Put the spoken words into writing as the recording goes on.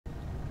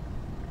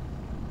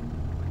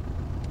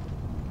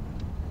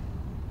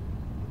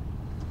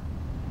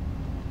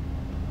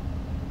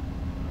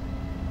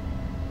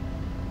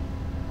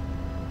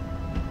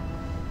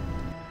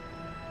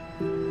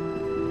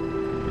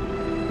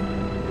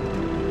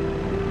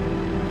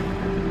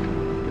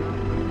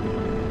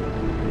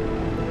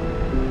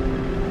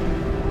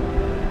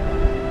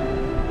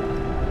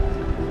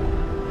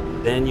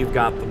Then you've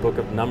got the book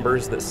of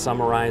Numbers that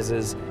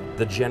summarizes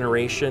the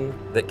generation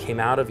that came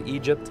out of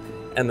Egypt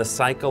and the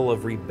cycle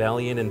of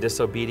rebellion and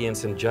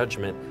disobedience and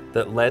judgment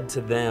that led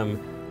to them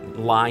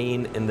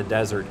lying in the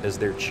desert as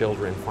their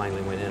children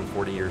finally went in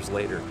 40 years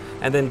later.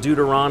 And then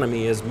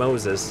Deuteronomy is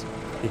Moses,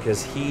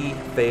 because he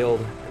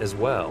failed as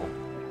well.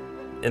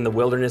 In the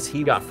wilderness,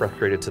 he got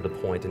frustrated to the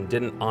point and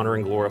didn't honor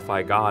and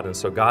glorify God. And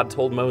so God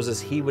told Moses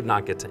he would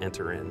not get to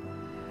enter in.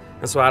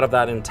 And so out of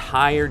that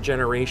entire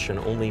generation,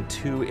 only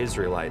 2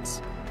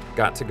 Israelites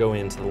got to go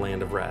into the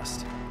land of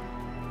rest.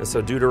 And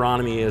so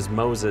Deuteronomy is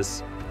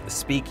Moses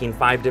speaking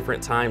 5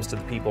 different times to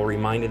the people,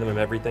 reminding them of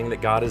everything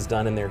that God has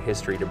done in their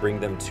history to bring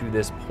them to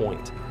this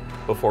point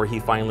before he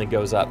finally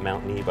goes up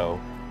Mount Nebo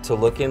to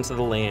look into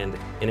the land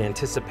in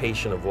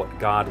anticipation of what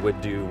God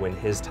would do when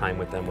his time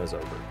with them was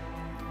over.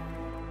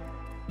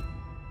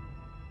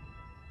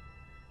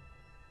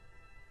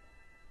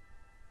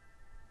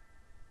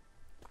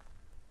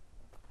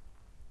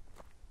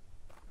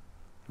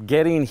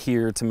 Getting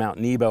here to Mount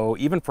Nebo,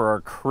 even for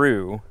our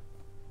crew,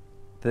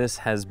 this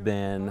has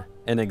been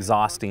an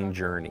exhausting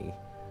journey.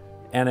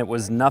 And it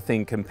was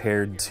nothing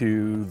compared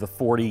to the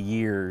 40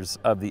 years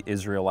of the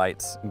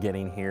Israelites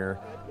getting here.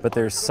 But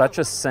there's such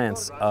a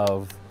sense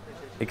of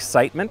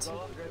excitement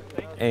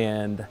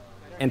and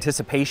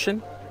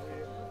anticipation,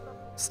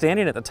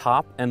 standing at the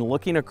top and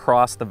looking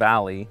across the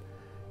valley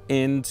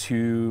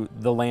into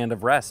the land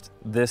of rest.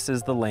 This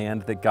is the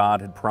land that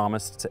God had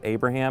promised to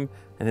Abraham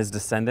and his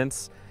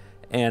descendants.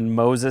 And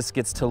Moses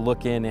gets to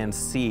look in and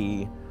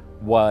see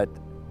what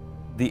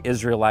the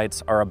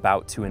Israelites are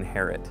about to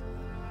inherit.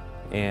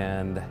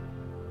 And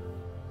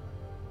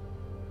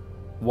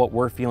what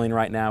we're feeling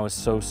right now is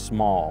so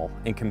small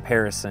in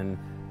comparison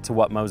to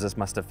what Moses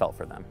must have felt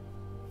for them.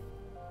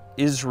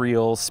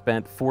 Israel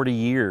spent 40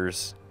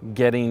 years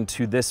getting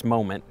to this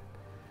moment,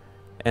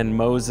 and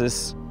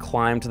Moses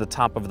climbed to the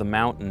top of the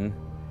mountain,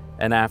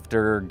 and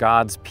after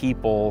God's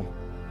people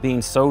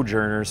being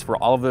sojourners for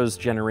all of those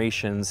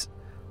generations,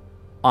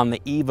 on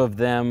the eve of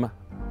them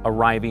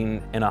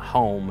arriving in a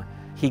home,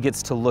 he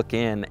gets to look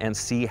in and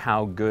see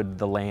how good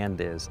the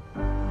land is.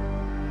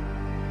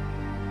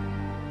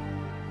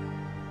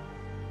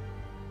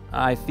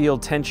 I feel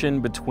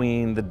tension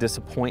between the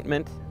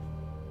disappointment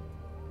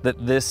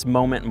that this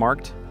moment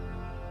marked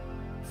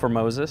for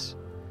Moses,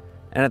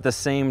 and at the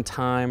same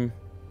time,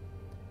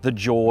 the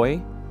joy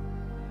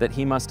that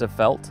he must have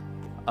felt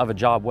of a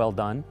job well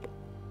done.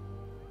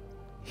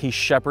 He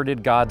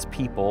shepherded God's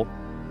people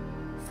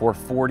for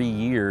 40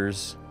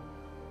 years,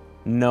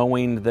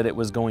 knowing that it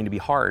was going to be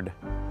hard.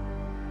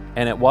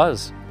 And it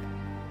was.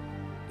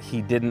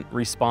 He didn't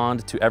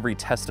respond to every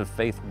test of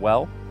faith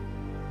well.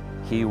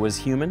 He was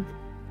human,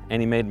 and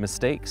he made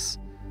mistakes.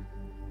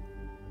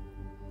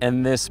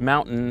 And this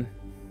mountain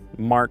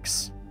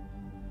marks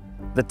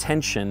the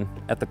tension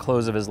at the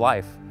close of his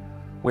life,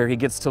 where he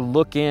gets to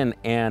look in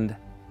and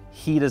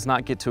he does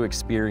not get to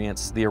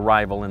experience the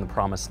arrival in the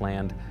Promised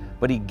Land,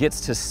 but he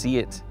gets to see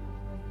it.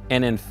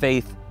 And in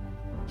faith,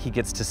 he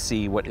gets to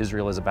see what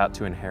Israel is about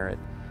to inherit.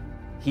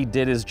 He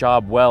did his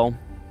job well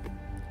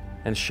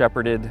and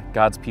shepherded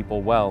God's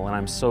people well. And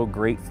I'm so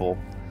grateful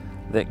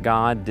that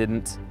God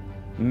didn't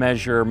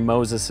measure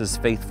Moses'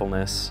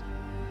 faithfulness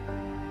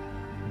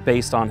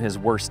based on his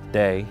worst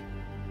day,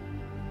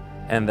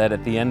 and that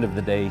at the end of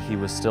the day, he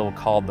was still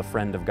called the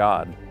friend of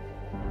God.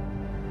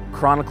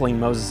 Chronicling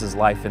Moses'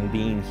 life and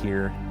being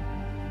here,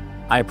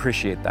 I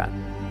appreciate that.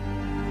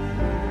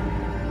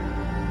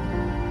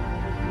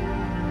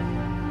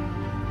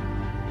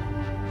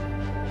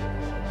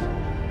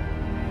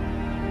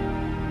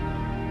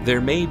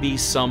 There may be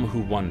some who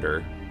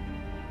wonder,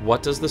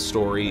 what does the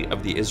story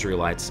of the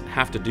Israelites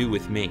have to do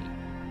with me?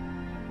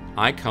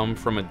 I come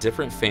from a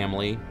different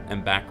family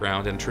and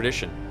background and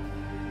tradition.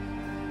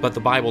 But the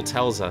Bible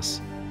tells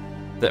us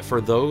that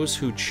for those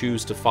who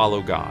choose to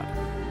follow God,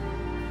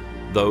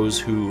 those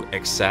who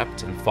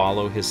accept and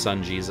follow His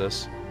Son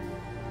Jesus,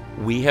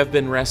 we have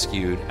been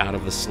rescued out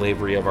of the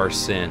slavery of our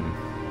sin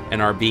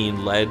and are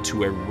being led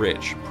to a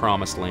rich,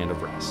 promised land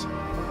of rest.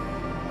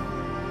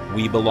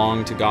 We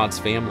belong to God's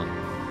family.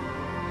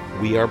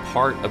 We are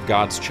part of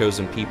God's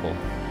chosen people.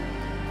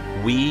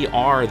 We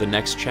are the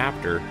next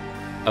chapter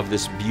of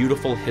this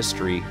beautiful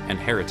history and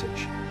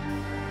heritage.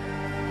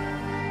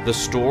 The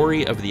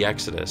story of the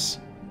Exodus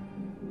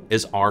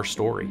is our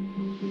story.